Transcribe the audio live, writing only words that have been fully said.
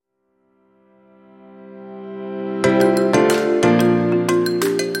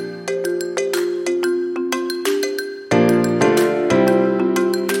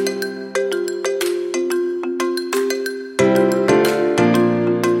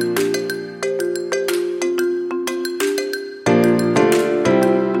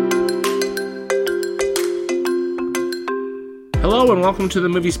Hello and welcome to the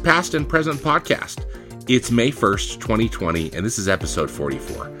Movies Past and Present podcast. It's May 1st, 2020, and this is episode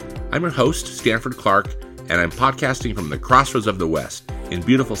 44. I'm your host, Stanford Clark, and I'm podcasting from the Crossroads of the West in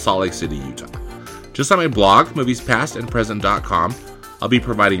beautiful Salt Lake City, Utah. Just on my blog, moviespastandpresent.com, I'll be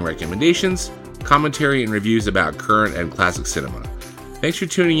providing recommendations, commentary, and reviews about current and classic cinema. Thanks for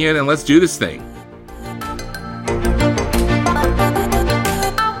tuning in, and let's do this thing.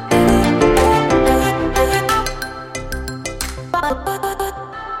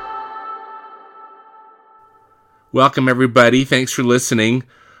 Welcome, everybody. Thanks for listening.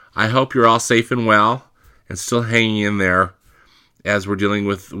 I hope you're all safe and well and still hanging in there as we're dealing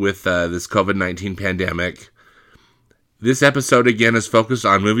with this COVID-19 pandemic. This episode, again, is focused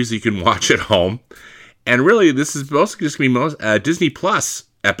on movies you can watch at home. And really, this is mostly just going to be a Disney Plus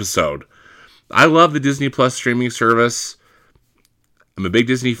episode. I love the Disney Plus streaming service. I'm a big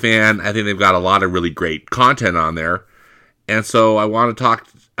Disney fan. I think they've got a lot of really great content on there. And so I want to talk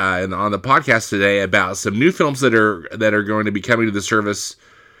on the podcast today about some new films that are going to be coming to the service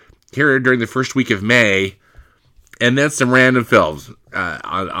here during the first week of May, and then some random films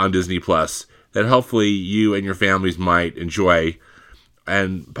on Disney Plus that hopefully you and your families might enjoy,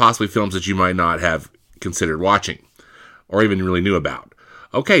 and possibly films that you might not have considered watching or even really knew about.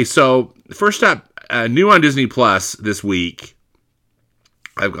 Okay, so first up, new on Disney Plus this week.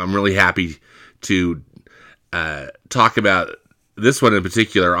 I'm really happy to talk about this one in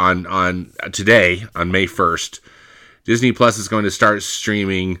particular on today, on May 1st. Disney Plus is going to start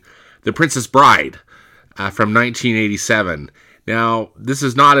streaming The Princess Bride from 1987. Now, this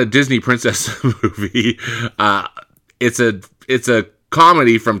is not a Disney princess movie. It's a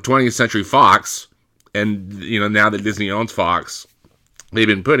comedy from 20th Century Fox, and now that Disney owns Fox, they've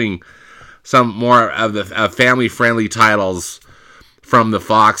been putting some more of the family-friendly titles from the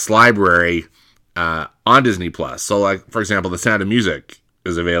Fox library on Disney Plus. So, like, for example, The Sound of Music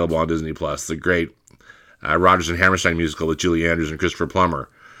is available on Disney Plus. The great Rodgers and Hammerstein musical with Julie Andrews and Christopher Plummer.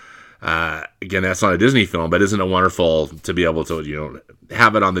 Again, that's not a Disney film, but isn't it wonderful to be able to,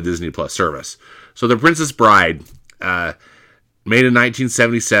 have it on the Disney Plus service? So, The Princess Bride, made in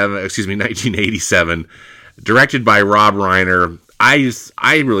 1987, directed by Rob Reiner. I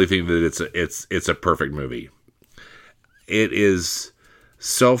really think that it's a perfect movie. It is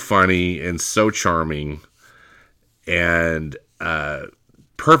so funny and so charming, and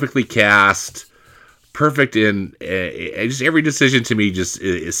perfectly cast, perfect in just every decision. To me,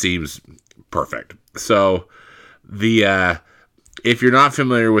 it seems perfect. So if you're not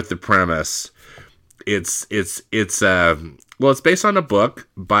familiar with the premise, it's based on a book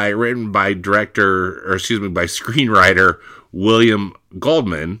written by screenwriter William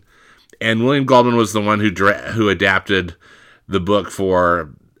Goldman, and William Goldman was the one who adapted the book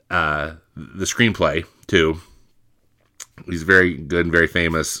for the screenplay too. He's a very good and very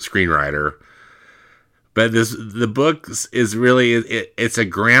famous screenwriter. But the book is really it's a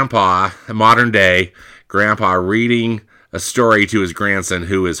modern day grandpa reading a story to his grandson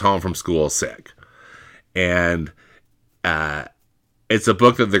who is home from school sick, and it's a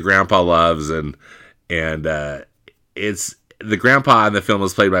book that the grandpa loves, and it's the grandpa in the film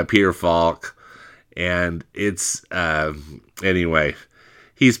is played by Peter Falk. And it's anyway,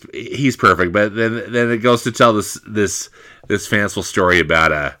 he's perfect. But then it goes to tell this fanciful story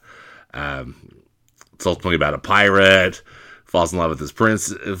about it's ultimately about a pirate falls in love with this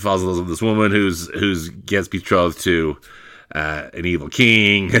prince, falls in love with this woman who's gets betrothed to an evil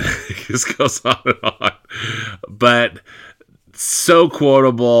king. It just goes on and on. But so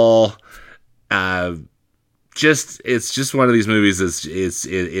quotable. It's just one of these movies.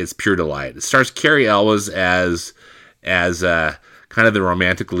 It's pure delight. It stars Cary Elwes as kind of the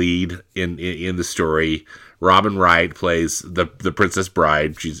romantic lead in the story. Robin Wright plays the Princess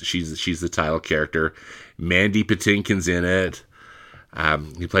Bride. She's the title character. Mandy Patinkin's in it.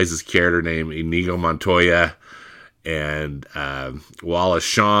 He plays this character named Inigo Montoya, and Wallace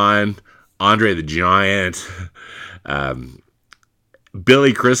Shawn, Andre the Giant.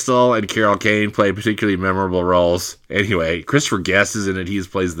 Billy Crystal and Carol Kane play particularly memorable roles. Anyway, Christopher Guest is in it. He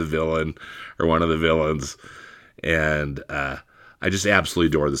plays the villain, or one of the villains. And I just absolutely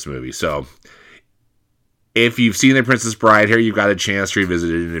adore this movie. So, if you've seen The Princess Bride, here you've got a chance to revisit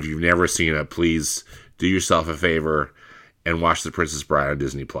it. And if you've never seen it, please do yourself a favor and watch The Princess Bride on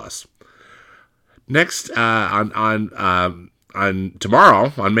Disney Plus. Next, on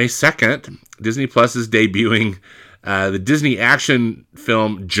tomorrow, on May 2nd, Disney Plus is debuting the Disney action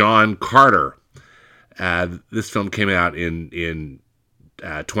film John Carter. This film came out in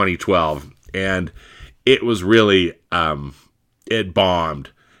 2012, and it was really it bombed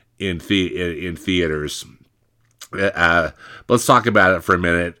in theaters. let's talk about it for a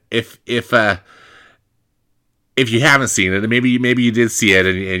minute. If you haven't seen it, and maybe you did see it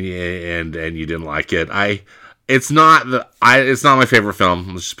and you didn't like it, it's not my favorite film.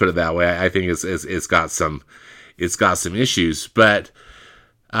 Let's just put it that way. I think it's got some issues, but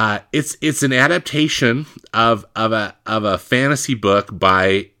it's an adaptation of a fantasy book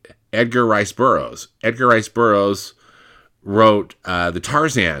by Edgar Rice Burroughs. Edgar Rice Burroughs wrote the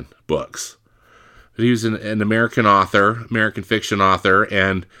Tarzan books. He was an American author, American fiction author,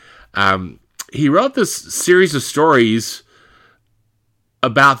 and he wrote this series of stories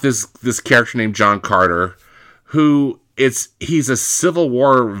about this character named John Carter, he's a Civil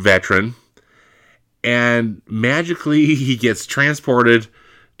War veteran, and magically he gets transported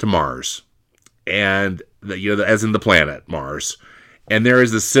to Mars, and as in the planet Mars, and there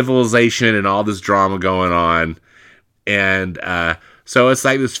is this civilization and all this drama going on, and so it's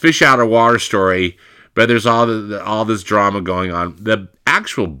like this fish out of water story, but there's all this drama going on. The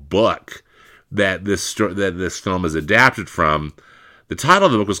actual book that this film is adapted from, the title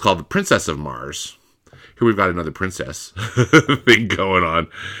of the book was called The Princess of Mars. Here we've got another princess thing going on,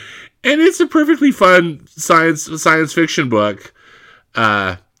 and it's a perfectly fun science fiction book.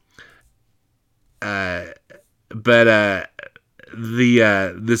 But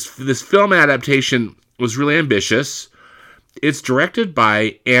this film adaptation was really ambitious. It's directed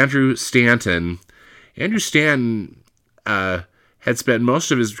by Andrew Stanton. Andrew Stanton had spent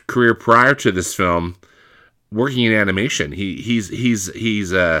most of his career prior to this film working in animation. He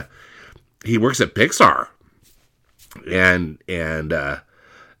works at Pixar, and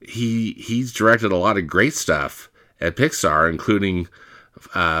he's directed a lot of great stuff at Pixar, including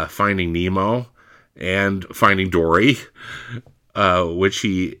Finding Nemo and Finding Dory, which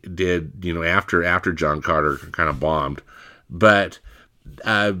he did, after John Carter kind of bombed. But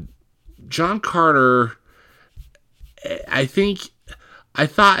John Carter, I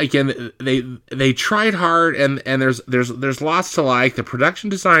thought again they tried hard, and there's lots to like. The production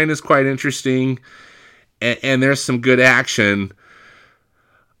design is quite interesting, and there's some good action.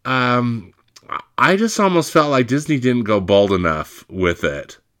 I just almost felt like Disney didn't go bold enough with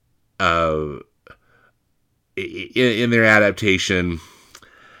it in their adaptation.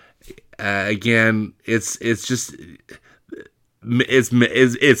 Again, it's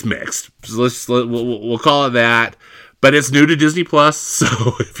mixed. So we'll call it that. But it's new to Disney Plus, so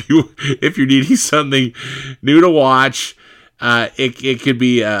if you're needing something new to watch, it could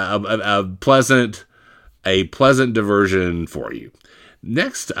be a pleasant diversion for you.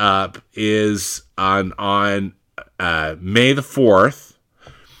 Next up is on May the 4th.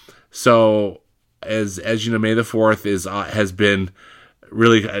 So as you know, May the 4th has been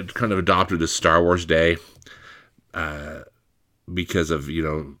really kind of adopted as Star Wars Day, because of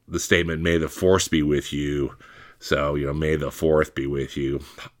the statement "May the Force be with you." So, May the 4th be with you,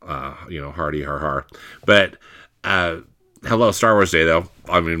 hardy har har. But, hello, Star Wars Day, though,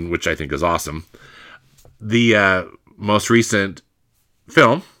 which I think is awesome. The most recent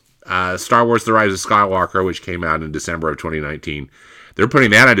film, Star Wars The Rise of Skywalker, which came out in December of 2019, they're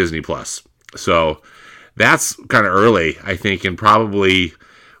putting that on Disney Plus. So, that's kind of early, I think, and probably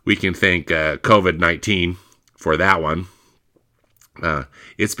we can thank COVID-19 for that one.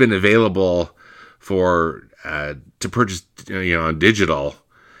 It's been available to purchase, on digital,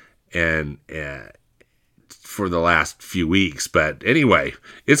 and for the last few weeks. But anyway,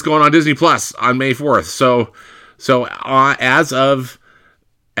 it's going on Disney Plus on May 4th. So as of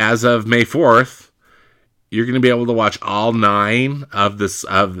May 4th, you're going to be able to watch all 9 of the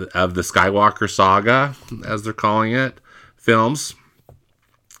Skywalker saga, as they're calling it, films,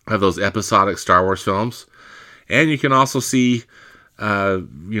 of those episodic Star Wars films, and you can also see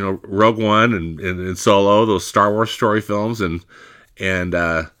Rogue One and Solo, those Star Wars story films,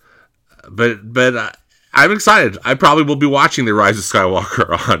 but I'm excited. I probably will be watching The Rise of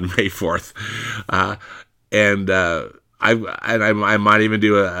Skywalker on May 4th, I might even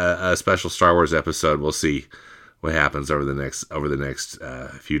do a special Star Wars episode. We'll see what happens over the next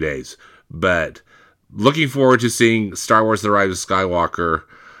few days. But looking forward to seeing Star Wars: The Rise of Skywalker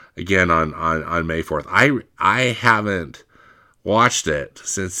again on May 4th. I haven't watched it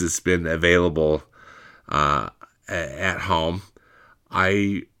since it's been available at home.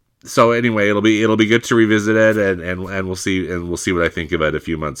 So anyway, it'll be good to revisit it, and we'll see what I think of it a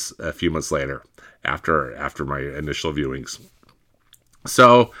few months later after my initial viewings.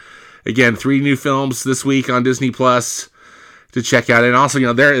 So again, 3 new films this week on Disney Plus to check out, and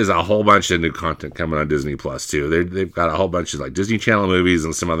also there is a whole bunch of new content coming on Disney Plus too. They've got a whole bunch of like Disney Channel movies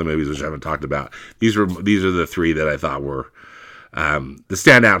and some other movies which I haven't talked about. These are the 3 that I thought were the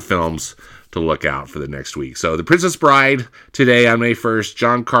standout films to look out for the next week. So The Princess Bride today on May 1st,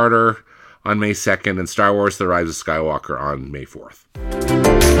 John Carter on May 2nd, and Star Wars The Rise of Skywalker on May 4th.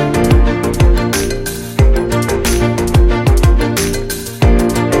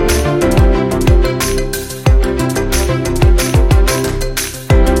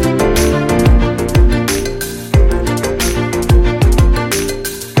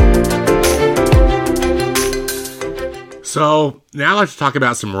 So now let's talk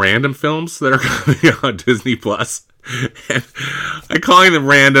about some random films that are coming on Disney Plus. And I'm calling them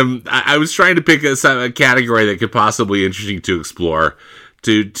random. I was trying to pick a category that could possibly be interesting to explore,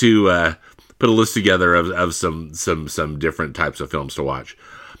 to put a list together of some different types of films to watch.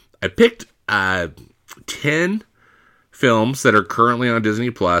 I picked 10 films that are currently on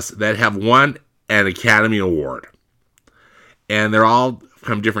Disney Plus that have won an Academy Award, and they're all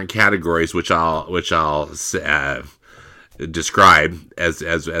from different categories, which I'll describe as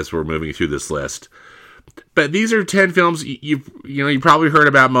we're moving through this list. But these are 10 films you probably heard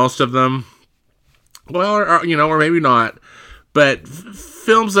about most of them, well, or maybe not, but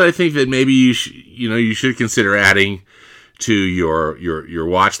films that I think that maybe you should consider adding to your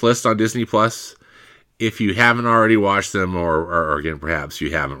watch list on Disney Plus if you haven't already watched them, or again, perhaps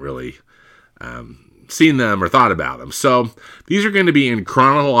you haven't really seen them or thought about them. So these are going to be in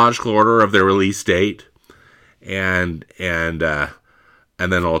chronological order of their release date. And then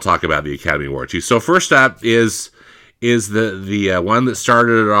we'll talk about the Academy Award too. So first up is the one that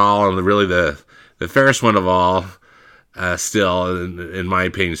started it all, and really the fairest one of all, still in my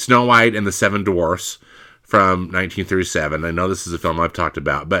opinion, Snow White and the Seven Dwarfs from 1937. I know this is a film I've talked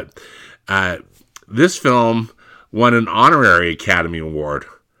about, but this film won an honorary Academy Award,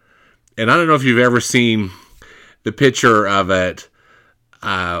 and I don't know if you've ever seen the picture of it.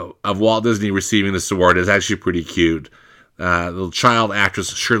 Of Walt Disney receiving this award is actually pretty cute. The child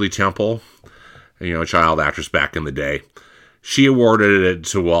actress Shirley Temple, a child actress back in the day, she awarded it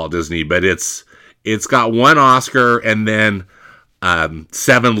to Walt Disney, but it's got one Oscar and then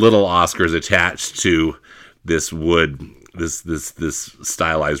 7 little Oscars attached to this this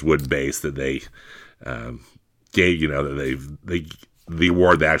stylized wood base that they gave. That the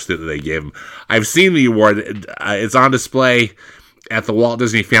award that they gave him. I've seen the award. It's on display at the Walt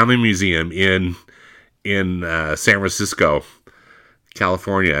Disney Family Museum in San Francisco,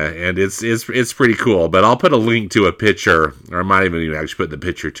 California, and it's pretty cool. But I'll put a link to a picture, or I might even actually put the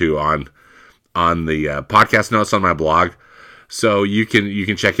picture too on the podcast notes on my blog, so you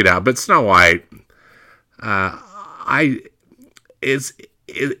can check it out. But Snow White, it's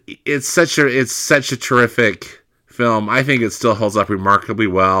such a terrific film. I think it still holds up remarkably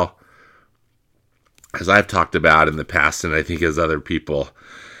well, as I've talked about in the past, and I think as other people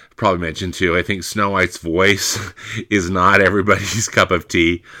probably mentioned too. I think Snow White's voice is not everybody's cup of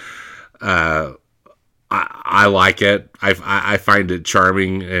tea. I like it. I find it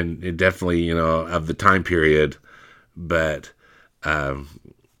charming, and it definitely, of the time period. But I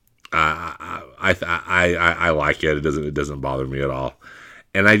like it. It doesn't bother me at all.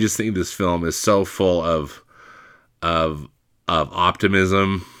 And I just think this film is so full of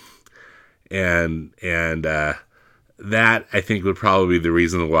optimism, and that I think would probably be the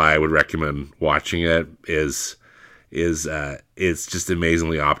reason why I would recommend watching it. Is it's just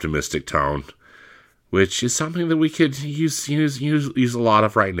amazingly optimistic tone, which is something that we could use a lot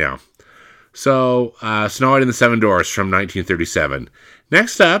of right now. So, Snow White and the Seven Dwarfs from 1937.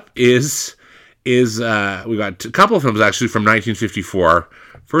 Next up is we got a couple of films actually from 1954.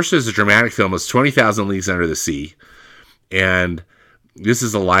 First is a dramatic film. It's 20,000 Leagues Under the Sea, and this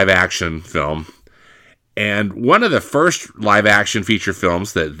is a live action film. And one of the first live action feature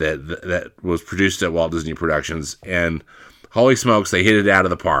films that was produced at Walt Disney Productions, and holy smokes, they hit it out of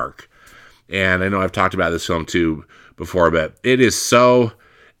the park. And I know I've talked about this film too before, but it is so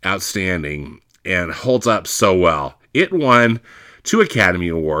outstanding and holds up so well. It won 2 Academy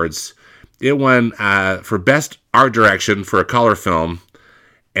Awards. It won for Best Art Direction for a color film,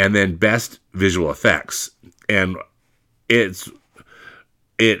 and then Best Visual Effects. And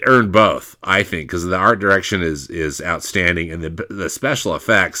it earned both, I think, because the art direction is outstanding, and the special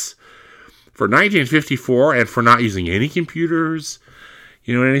effects for 1954, and for not using any computers,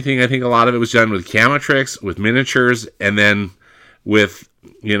 anything. I think a lot of it was done with camera tricks, with miniatures, and then with,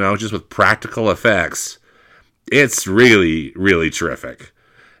 just with practical effects. It's really, really terrific.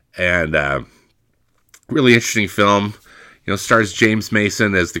 And really interesting film. Stars James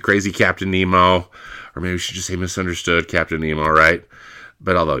Mason as the crazy Captain Nemo, or maybe we should just say misunderstood Captain Nemo, right?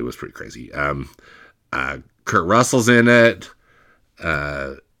 But although he was pretty crazy. Kurt Russell's in it.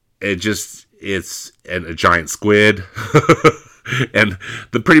 It's a giant squid. and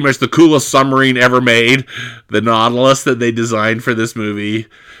pretty much the coolest submarine ever made, the Nautilus that they designed for this movie,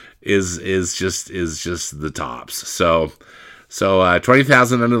 is just the tops. So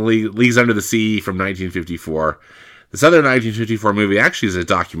 20,000 Leagues Under the Sea from 1954. This other 1954 movie actually is a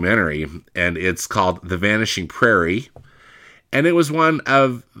documentary, and it's called The Vanishing Prairie, and it was one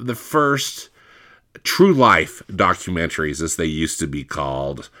of the first true life documentaries, as they used to be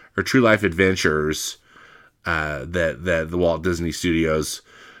called, or true life adventures that the Walt Disney Studios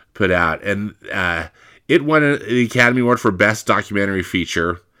put out, and it won the Academy Award for Best Documentary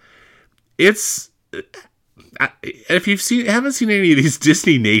Feature. It's if you haven't seen any of these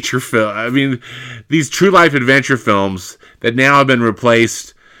Disney nature films, I mean, these true life adventure films that now have been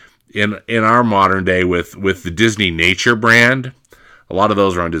replaced in our modern day with the Disney Nature brand. A lot of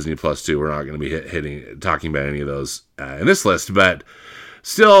those are on Disney Plus too. We're not going to be talking about any of those in this list, but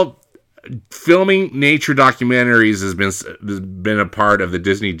still, filming nature documentaries has been a part of the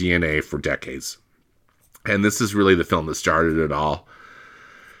Disney DNA for decades, and this is really the film that started it all.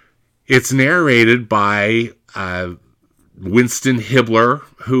 It's narrated by Winston Hibler,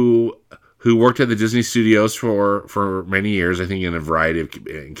 who worked at the Disney Studios for many years, I think in a variety of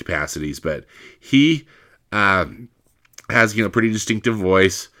capacities, but he has pretty distinctive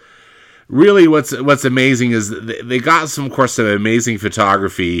voice. Really, what's amazing is they got some amazing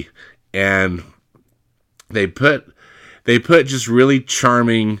photography, and they put just really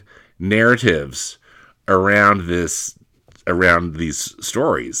charming narratives around these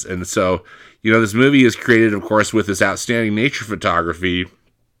stories. And so, this movie is created, of course, with this outstanding nature photography,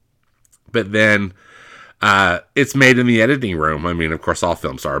 but then it's made in the editing room. I mean, of course, all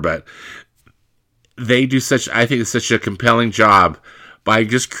films are, but they do such a compelling job by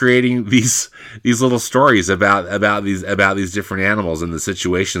just creating these little stories about these different animals and the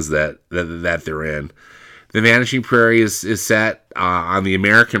situations that they're in. The Vanishing Prairie is set on the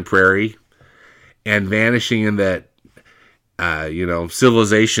American prairie, and vanishing in that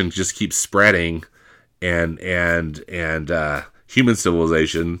civilization just keeps spreading, and human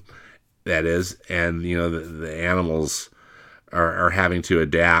civilization, that is, and the animals are having to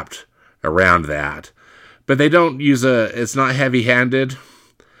adapt around that. But they don't use it's not heavy-handed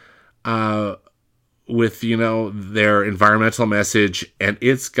with their environmental message, and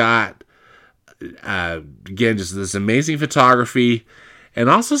it's got again just this amazing photography, and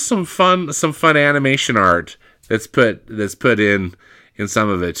also some fun animation art that's put in some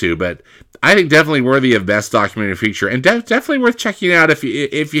of it too. But I think definitely worthy of Best Documentary Feature, and definitely worth checking out if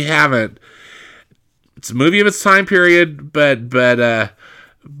you haven't. It's a movie of its time period, but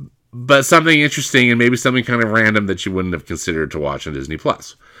something interesting, and maybe something kind of random that you wouldn't have considered to watch on Disney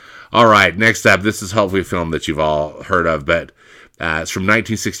Plus. All right, next up, this is hopefully a film that you've all heard of, but it's from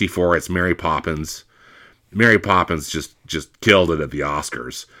 1964. It's Mary Poppins. Mary Poppins just killed it at the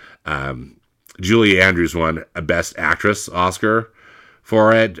Oscars. Julie Andrews won a Best Actress Oscar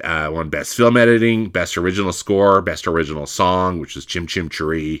for it. Won Best Film Editing, Best Original Score, Best Original Song, which is Chim Chim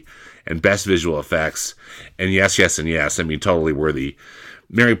Cheree, and Best Visual Effects. And yes, and yes, I mean, totally worthy.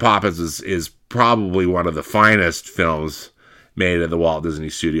 Mary Poppins is probably one of the finest films made at the Walt Disney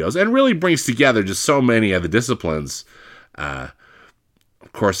Studios, and really brings together just so many of the disciplines. Of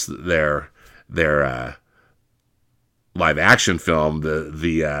course, their live action film,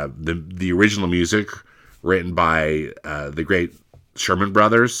 the original music written by the great Sherman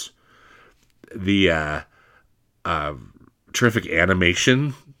Brothers, the terrific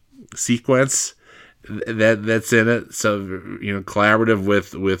animation sequence that's in it. So collaborative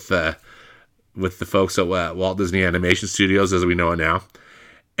with the folks at Walt Disney Animation Studios, as we know it now.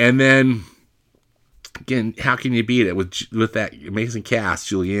 And then again, how can you beat it with that amazing cast?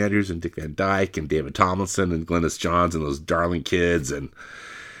 Julie Andrews and Dick Van Dyke and David Tomlinson and Glynis Johns and those darling kids, and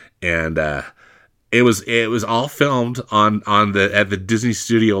it was all filmed at the Disney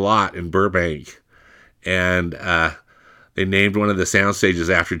Studio lot in Burbank, and they named one of the sound stages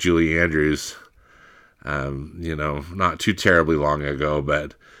after Julie Andrews. Not too terribly long ago,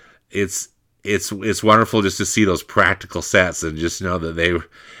 but it's wonderful just to see those practical sets and just know that they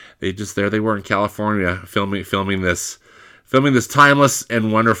were in California filming this timeless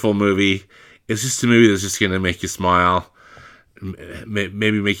and wonderful movie. It's just a movie that's just going to make you smile,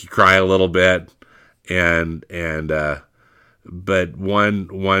 maybe make you cry a little bit, but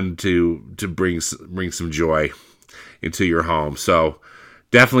one to bring some joy into your home. So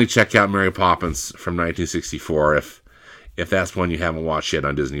definitely check out Mary Poppins from 1964 if that's one you haven't watched yet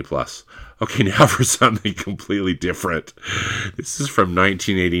on Disney Plus. Okay, now for something completely different. This is from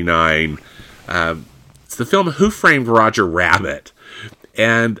 1989. It's the film Who Framed Roger Rabbit,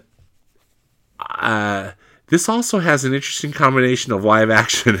 and this also has an interesting combination of live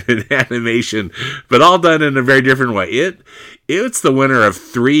action and animation, but all done in a very different way. It's the winner of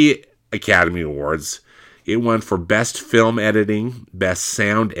 3 Academy Awards. It won for Best Film Editing, Best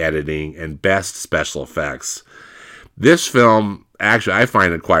Sound Editing, and Best Special Effects. This film, actually, I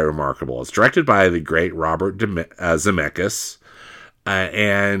find it quite remarkable. It's directed by the great Robert Zemeckis,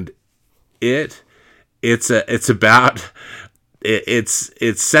 and it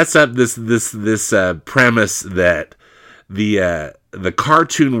sets up this premise that the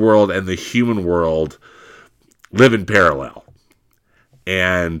cartoon world and the human world live in parallel,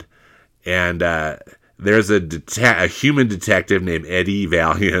 and there's a human detective named Eddie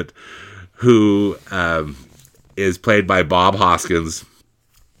Valiant who is played by Bob Hoskins,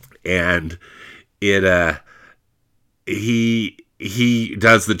 and he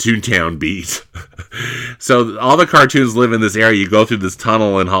does the Toontown beat. So all the cartoons live in this area. You go through this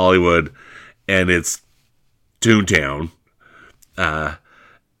tunnel in Hollywood, and it's Toontown. But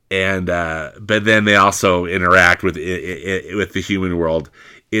then they also interact with the human world.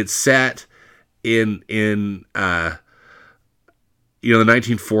 It's set in the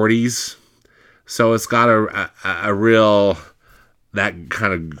 1940s, so it's got a real, that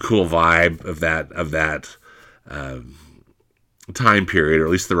kind of cool vibe of that time period, or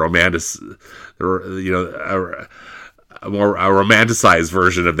at least the a romanticized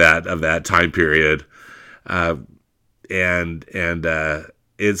version of that time period, and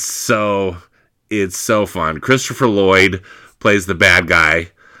it's so fun. Christopher Lloyd plays the bad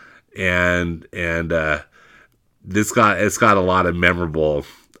guy, and it's got a lot of memorable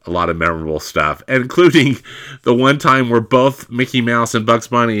stuff, including the one time where both Mickey Mouse and Bugs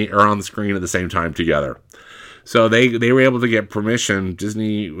Bunny are on the screen at the same time together. So they were able to get permission.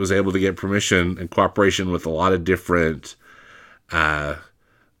 Disney was able to get permission and cooperation with a lot of different,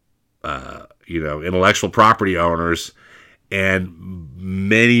 intellectual property owners, and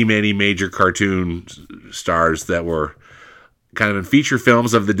many major cartoon stars that were kind of in feature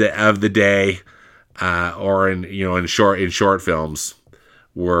films of the day, or in short films,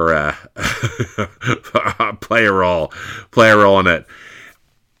 were play a role in it.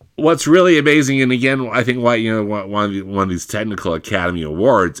 What's really amazing, and again, I think one of these technical Academy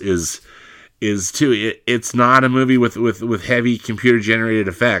Awards is too. It's not a movie with heavy computer generated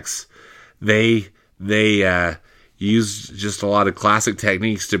effects. They use just a lot of classic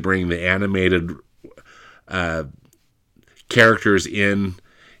techniques to bring the animated characters into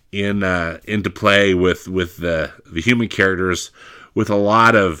play with the human characters, with a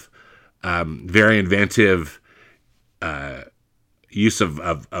lot of very inventive use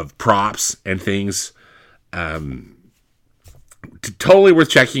of props and things. Totally worth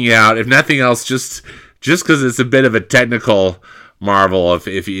checking out, if nothing else, just because it's a bit of a technical marvel.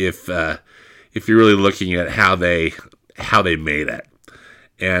 If you're really looking at how they made it,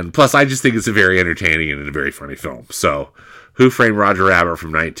 and plus, I just think it's a very entertaining and a very funny film. So, Who Framed Roger Rabbit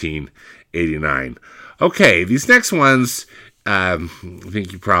from 1989. Okay, these next ones, I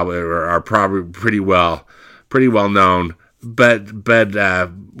think you probably are pretty well known, but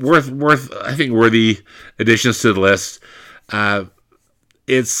worth I think worthy additions to the list.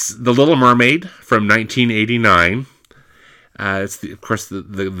 It's The Little Mermaid from 1989. It's of course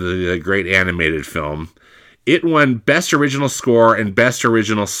the great animated film. It won Best Original Score and Best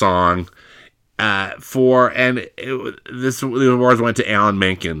Original Song the awards went to Alan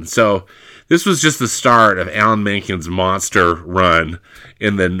Menken. So this was just the start of Alan Menken's monster run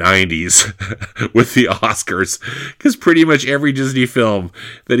in the 90s with the Oscars, because pretty much every Disney film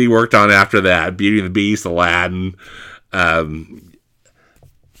that he worked on after that, Beauty and the Beast, Aladdin,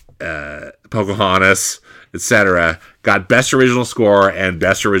 Pocahontas, etc., got Best Original Score and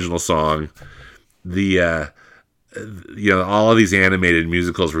Best Original Song. All of these animated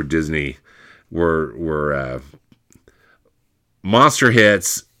musicals for Disney were monster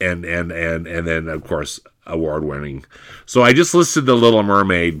hits, and then of course award winning. So I just listed The Little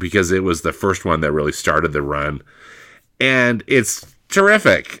Mermaid because it was the first one that really started the run, and it's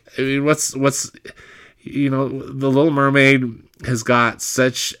terrific. I mean, what's The Little Mermaid has got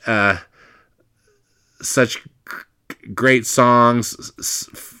such great songs,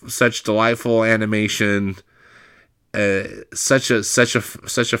 such delightful animation, such a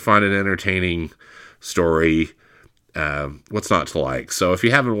fun and entertaining story. What's not to like? So if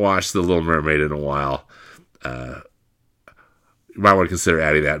you haven't watched The Little Mermaid in a while, you might want to consider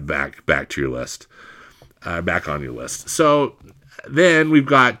adding that back to your list, back on your list. So then we've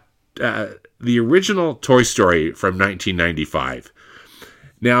got the original Toy Story from 1995.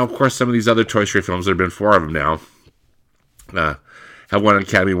 Now, of course, some of these other Toy Story films, there have been 4 of them now, have won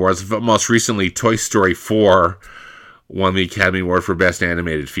Academy Awards. Most recently, Toy Story 4 won the Academy Award for Best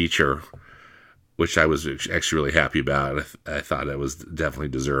Animated Feature, which I was actually really happy about. I thought it was definitely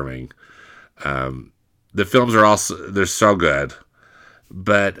deserving. The films they're so good.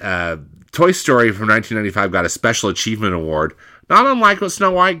 But Toy Story from 1995 got a Special Achievement Award, not unlike what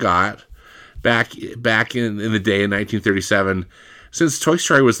Snow White got back in the day in 1937, since Toy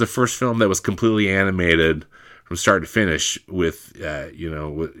Story was the first film that was completely animated from start to finish with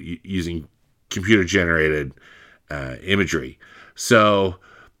using computer-generated imagery. So,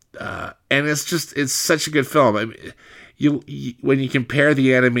 and it's such a good film. I mean, when you compare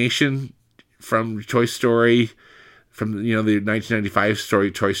the animation from Toy Story, from the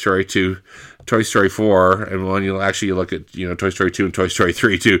 1995 Toy Story to Toy Story 4, and when you look at Toy Story 2 and Toy Story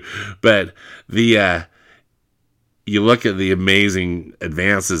 3 too, but you look at the amazing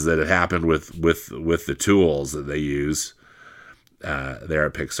advances that have happened with the tools that they use there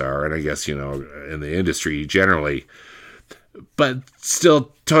at Pixar, and I guess in the industry generally. But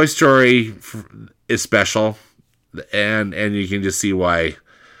still, Toy Story is special, and you can just see why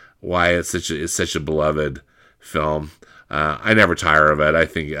it's such a beloved film. I never tire of it. I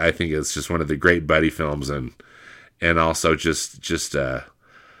think it's just one of the great buddy films, and also just a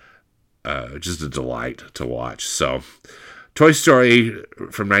delight to watch. So, Toy Story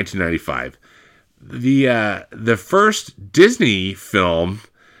from 1995, the first Disney film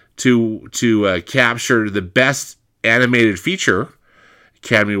to capture the Best Animated Feature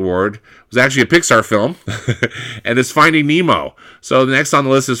Academy Award was actually a Pixar film, and it's Finding Nemo. So the next on the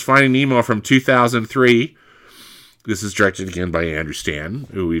list is Finding Nemo from 2003. This is directed again by Andrew Stanton,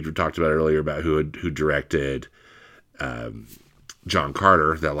 who we talked about earlier, about who directed John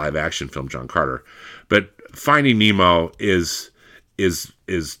Carter, that live action film John Carter. But Finding Nemo is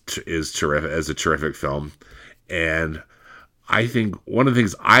terrific, as a terrific film, and I think one of the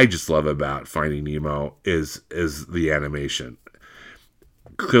things I just love about Finding Nemo is the animation.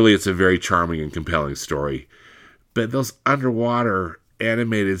 Clearly, it's a very charming and compelling story, but those underwater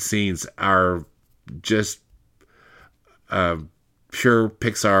animated scenes are just pure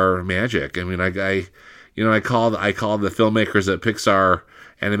Pixar magic. I mean, I call the filmmakers at Pixar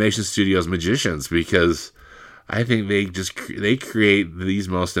Animation Studios magicians, because I think they create these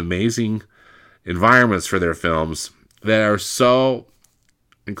most amazing environments for their films that are so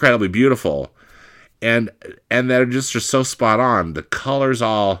incredibly beautiful, and that are just so spot on. The colors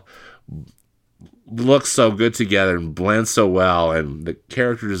all look so good together and blend so well, and the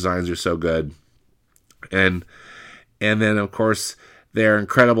character designs are so good, and then of course their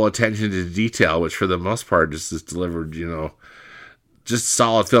incredible attention to detail, which for the most part just is delivered, just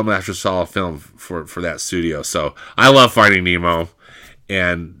solid film after solid film for that studio. So I love Finding Nemo,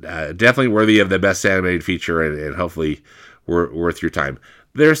 and definitely worthy of the Best Animated Feature, and hopefully worth your time.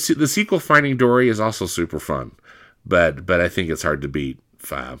 The sequel, Finding Dory, is also super fun, but I think it's hard to beat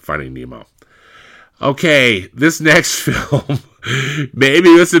Finding Nemo. Okay, this next film, maybe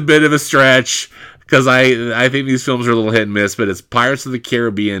it's a bit of a stretch, because I think these films are a little hit and miss, but it's Pirates of the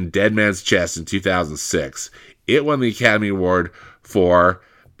Caribbean: Dead Man's Chest in 2006. It won the Academy Award for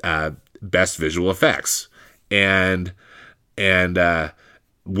Best Visual Effects, and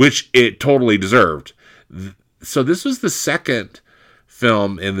which it totally deserved. So this was the second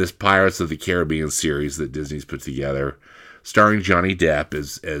film in this Pirates of the Caribbean series that Disney's put together, starring Johnny Depp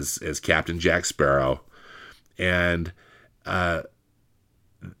as Captain Jack Sparrow, and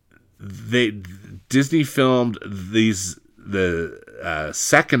Disney filmed the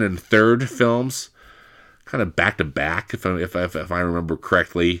second and third films kind of back to back, if I remember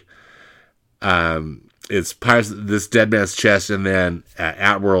correctly. It's Pirates, this Dead Man's Chest, and then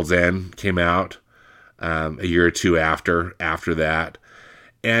At World's End came out a year or two after that.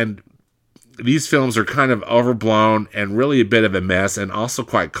 And these films are kind of overblown and really a bit of a mess, and also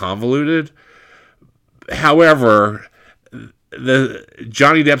quite convoluted. However, the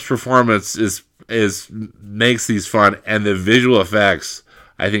Johnny Depp's performance makes these fun, and the visual effects,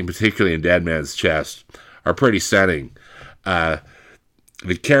 I think particularly in Dead Man's Chest, are pretty stunning. The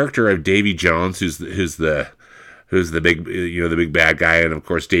character of Davy Jones, who's the big the big bad guy, and of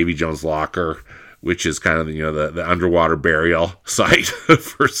course Davy Jones' Locker, which is kind of the underwater burial site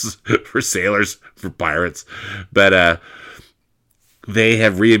for sailors, for pirates. But they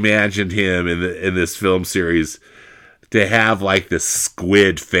have reimagined him in this film series to have like this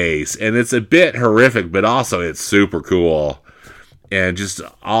squid face, and it's a bit horrific, but also it's super cool, and just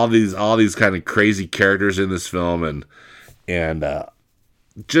all these kind of crazy characters in this film, and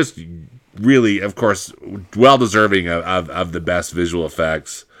just really, of course, well deserving of the Best Visual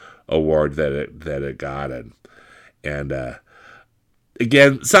Effects award that it got, and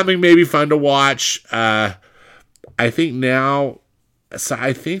again, something maybe fun to watch. I think now, so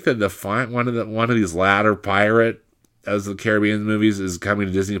I think that one of these latter Pirate of the Caribbean movies is coming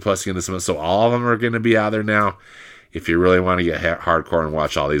to Disney Plus again this month, so all of them are going to be out there now. If you really want to get hardcore and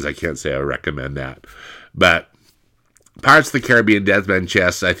watch all these, I can't say I recommend that. But Pirates of the Caribbean Dead Man's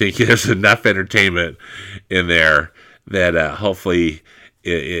Chest, I think there's enough entertainment in there that hopefully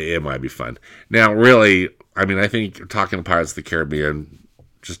it might be fun. Now, really, I mean, I think talking Pirates of the Caribbean,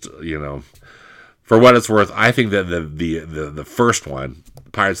 just, for what it's worth, I think that the first one,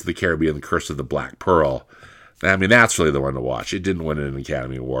 Pirates of the Caribbean, The Curse of the Black Pearl, I mean, that's really the one to watch. It didn't win an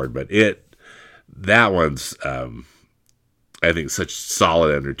Academy Award, but that one's, I think, such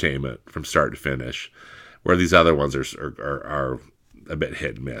solid entertainment from start to finish, where these other ones are a bit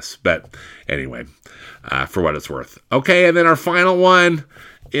hit and miss. But anyway, for what it's worth. Okay, and then our final one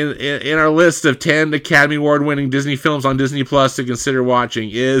in our list of 10 Academy Award winning Disney films on Disney Plus to consider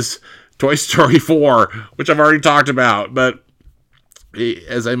watching is Toy Story 4, which I've already talked about. But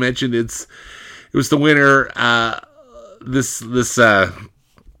as I mentioned, it was the winner this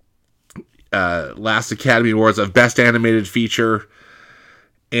last Academy Awards of Best Animated Feature,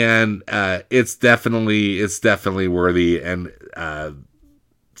 and it's definitely worthy, and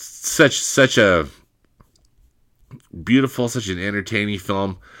such a beautiful, such an entertaining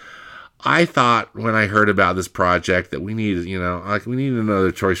film. I thought when I heard about this project that we needed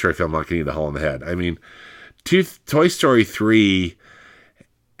another Toy Story film like I Need a Hole in the Head. I mean, Toy Story 3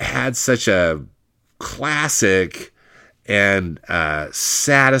 had such a classic and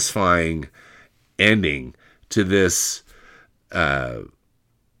satisfying ending to this kind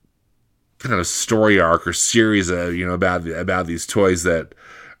of story arc or series of about these toys that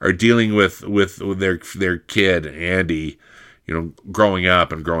are dealing with their kid Andy, growing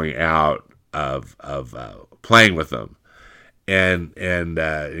up and growing out of playing with them, and in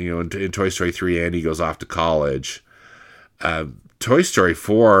Toy Story 3, Andy goes off to college. Toy Story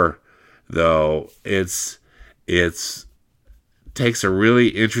 4, though, it's takes a really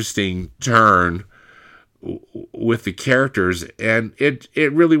interesting turn with the characters, and it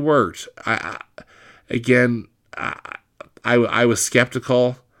really worked. I was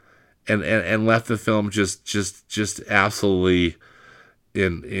skeptical and left the film just absolutely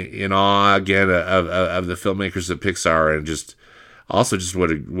in awe again of the filmmakers at Pixar, and just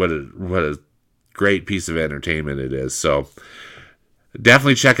what a great piece of entertainment it is. So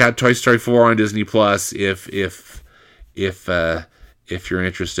definitely check out Toy Story 4 on Disney Plus if you're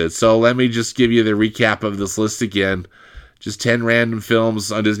interested. So let me just give you the recap of this list again. Just 10 random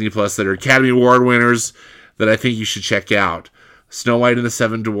films on Disney Plus that are Academy Award winners that I think you should check out. Snow White and the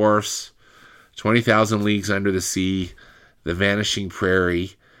Seven Dwarfs, 20,000 Leagues Under the Sea, The Vanishing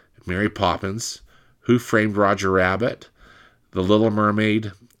Prairie, Mary Poppins, Who Framed Roger Rabbit, The Little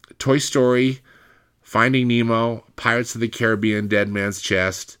Mermaid, Toy Story, Finding Nemo, Pirates of the Caribbean Dead Man's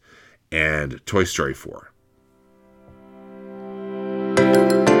Chest, and Toy Story 4.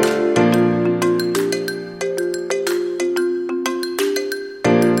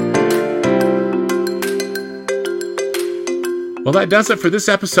 Well, that does it for this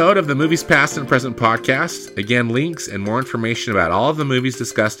episode of the Movies Past and Present podcast. Again, links and more information about all of the movies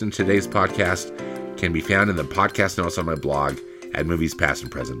discussed in today's podcast can be found in the podcast notes on my blog at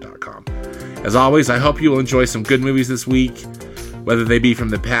moviespastandpresent.com. As always, I hope you will enjoy some good movies this week, whether they be from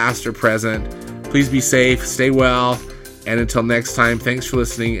the past or present. Please be safe, stay well, and until next time, thanks for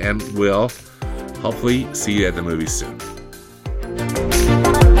listening, and we'll hopefully see you at the movies soon.